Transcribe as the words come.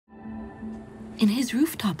In his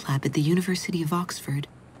rooftop lab at the University of Oxford,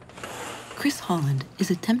 Chris Holland is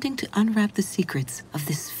attempting to unwrap the secrets of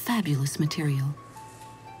this fabulous material.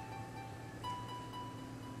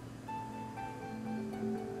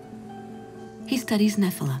 He studies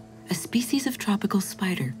Nephila, a species of tropical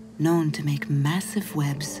spider known to make massive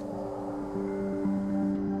webs.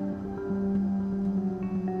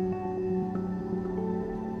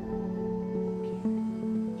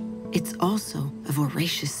 It's also a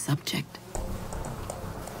voracious subject.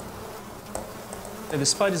 The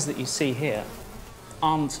spiders that you see here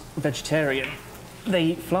aren't vegetarian. They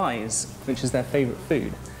eat flies, which is their favourite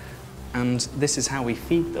food. And this is how we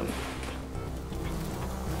feed them.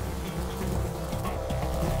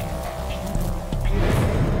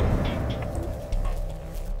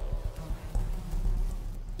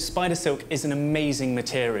 Spider silk is an amazing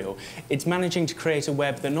material. It's managing to create a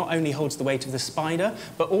web that not only holds the weight of the spider,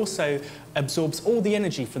 but also absorbs all the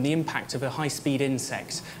energy from the impact of a high-speed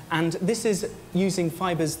insect. And this is using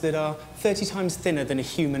fibres that are 30 times thinner than a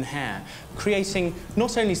human hair, creating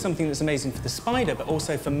not only something that's amazing for the spider, but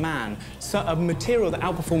also for man, so a material that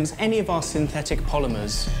outperforms any of our synthetic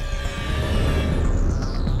polymers.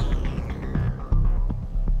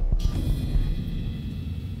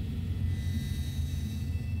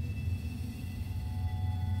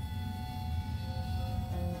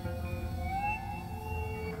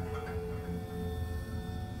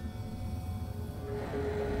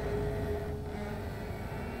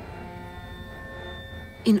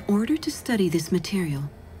 In order to study this material,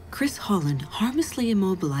 Chris Holland harmlessly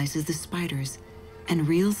immobilizes the spiders and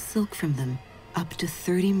reels silk from them up to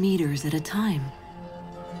 30 meters at a time.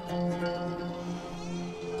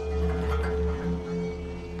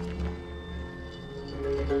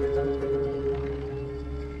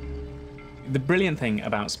 The brilliant thing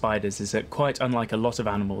about spiders is that, quite unlike a lot of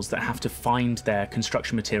animals that have to find their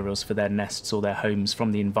construction materials for their nests or their homes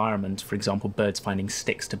from the environment, for example birds finding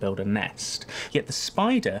sticks to build a nest, yet the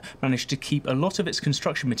spider managed to keep a lot of its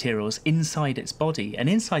construction materials inside its body, and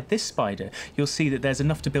inside this spider you'll see that there's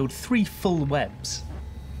enough to build 3 full webs.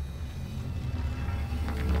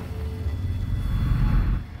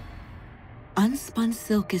 Unspun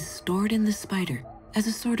silk is stored in the spider as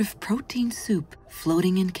a sort of protein soup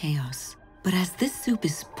floating in chaos. But as this soup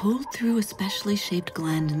is pulled through a specially shaped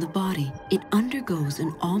gland in the body, it undergoes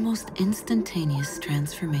an almost instantaneous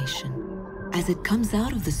transformation. As it comes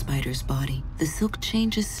out of the spider's body, the silk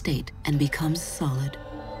changes state and becomes solid.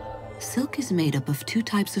 Silk is made up of 2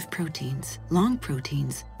 types of proteins: long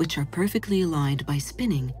proteins, which are perfectly aligned by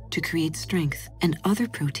spinning to create strength, and other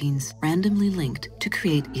proteins randomly linked to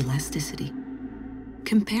create elasticity.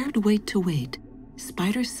 Compared weight to weight,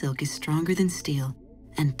 spider silk is stronger than steel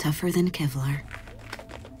and tougher than Kevlar.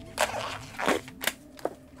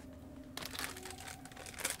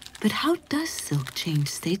 But how does silk change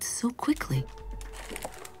states so quickly?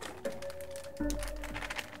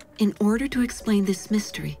 In order to explain this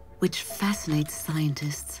mystery, which fascinates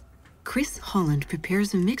scientists, Chris Holland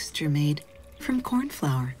prepares a mixture made from corn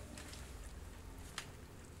flour.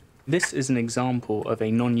 This is an example of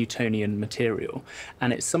a non-Newtonian material,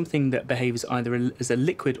 and it's something that behaves either as a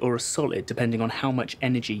liquid or a solid, depending on how much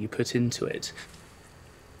energy you put into it.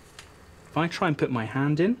 If I try and put my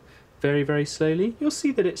hand in very, very slowly, you'll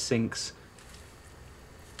see that it sinks.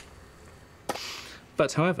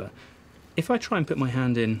 But however, if I try and put my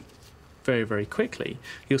hand in very, very quickly,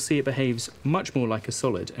 you'll see it behaves much more like a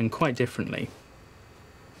solid and quite differently.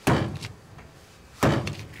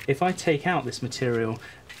 If I take out this material,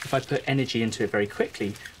 if I put energy into it very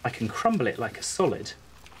quickly, I can crumble it like a solid,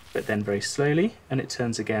 but then very slowly, and it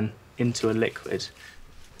turns again into a liquid.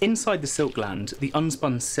 Inside the silk gland, the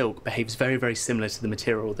unspun silk behaves very, very similar to the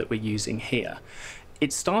material that we're using here.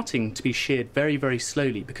 It's starting to be sheared very, very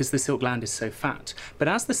slowly because the silk gland is so fat. But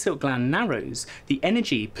as the silk gland narrows, the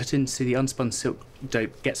energy put into the unspun silk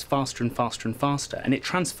dope gets faster and faster and faster, and it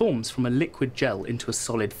transforms from a liquid gel into a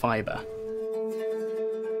solid fibre.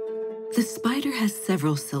 The spider has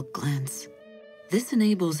several silk glands. This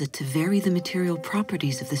enables it to vary the material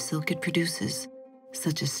properties of the silk it produces,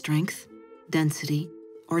 such as strength, density,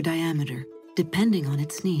 or diameter, depending on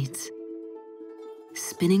its needs.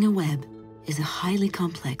 Spinning a web is a highly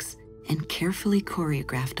complex and carefully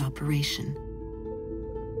choreographed operation.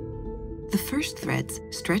 The first threads,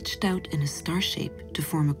 stretched out in a star shape to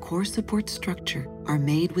form a core support structure, are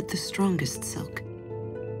made with the strongest silk.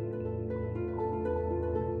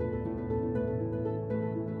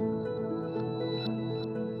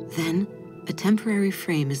 Then, a temporary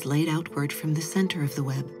frame is laid outward from the center of the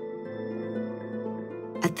web.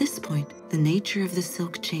 At this point, the nature of the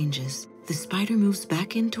silk changes, the spider moves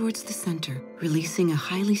back in towards the center, releasing a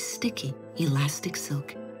highly sticky, elastic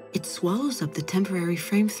silk. It swallows up the temporary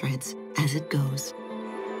frame threads as it goes.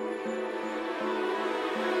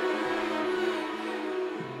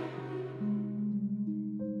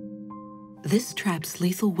 This trap's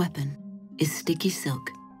lethal weapon is sticky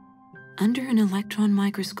silk. Under an electron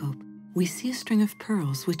microscope, we see a string of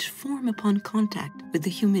pearls which form upon contact with the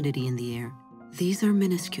humidity in the air. These are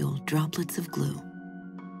minuscule droplets of glue.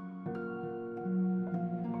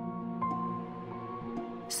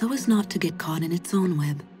 So as not to get caught in its own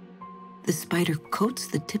web, the spider coats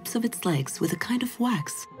the tips of its legs with a kind of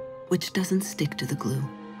wax which doesn't stick to the glue.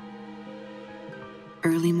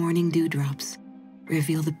 Early morning dewdrops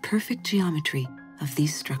reveal the perfect geometry of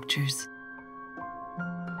these structures.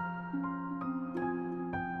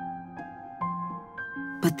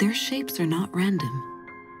 But their shapes are not random.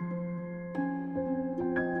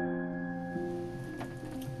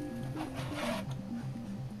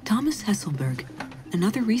 Thomas Hesselberg,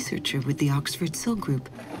 another researcher with the Oxford Silk Group,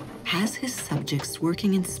 has his subjects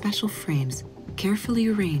working in special frames carefully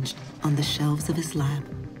arranged on the shelves of his lab.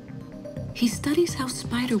 He studies how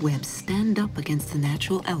spider webs stand up against the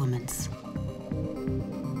natural elements.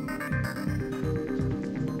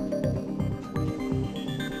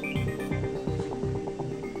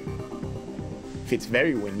 If it's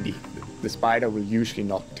very windy, the spider will usually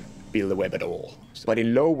not build a web at all. But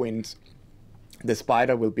in low winds, the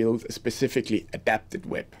spider will build a specifically adapted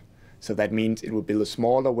web. So that means it will build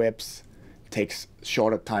smaller webs, takes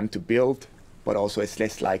shorter time to build, but also is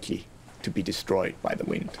less likely to be destroyed by the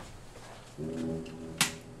wind.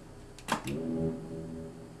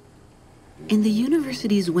 In the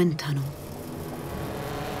university's wind tunnel,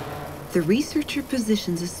 the researcher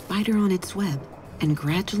positions a spider on its web and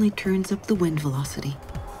gradually turns up the wind velocity.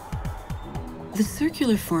 The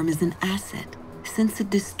circular form is an asset since it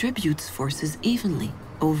distributes forces evenly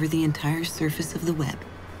over the entire surface of the web,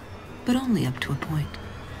 but only up to a point.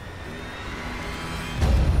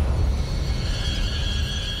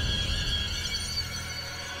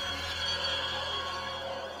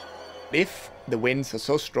 If the winds are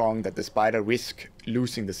so strong that the spider risks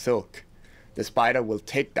losing the silk, the spider will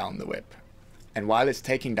take down the web. And while it's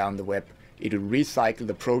taking down the web, it will recycle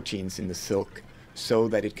the proteins in the silk so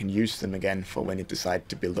that it can use them again for when it decides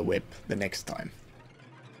to build a web the next time.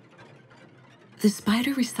 The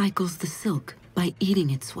spider recycles the silk by eating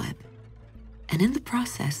its web, and in the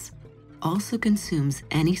process, also consumes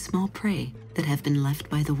any small prey that have been left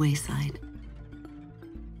by the wayside.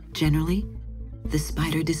 Generally, the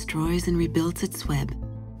spider destroys and rebuilds its web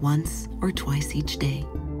once or twice each day.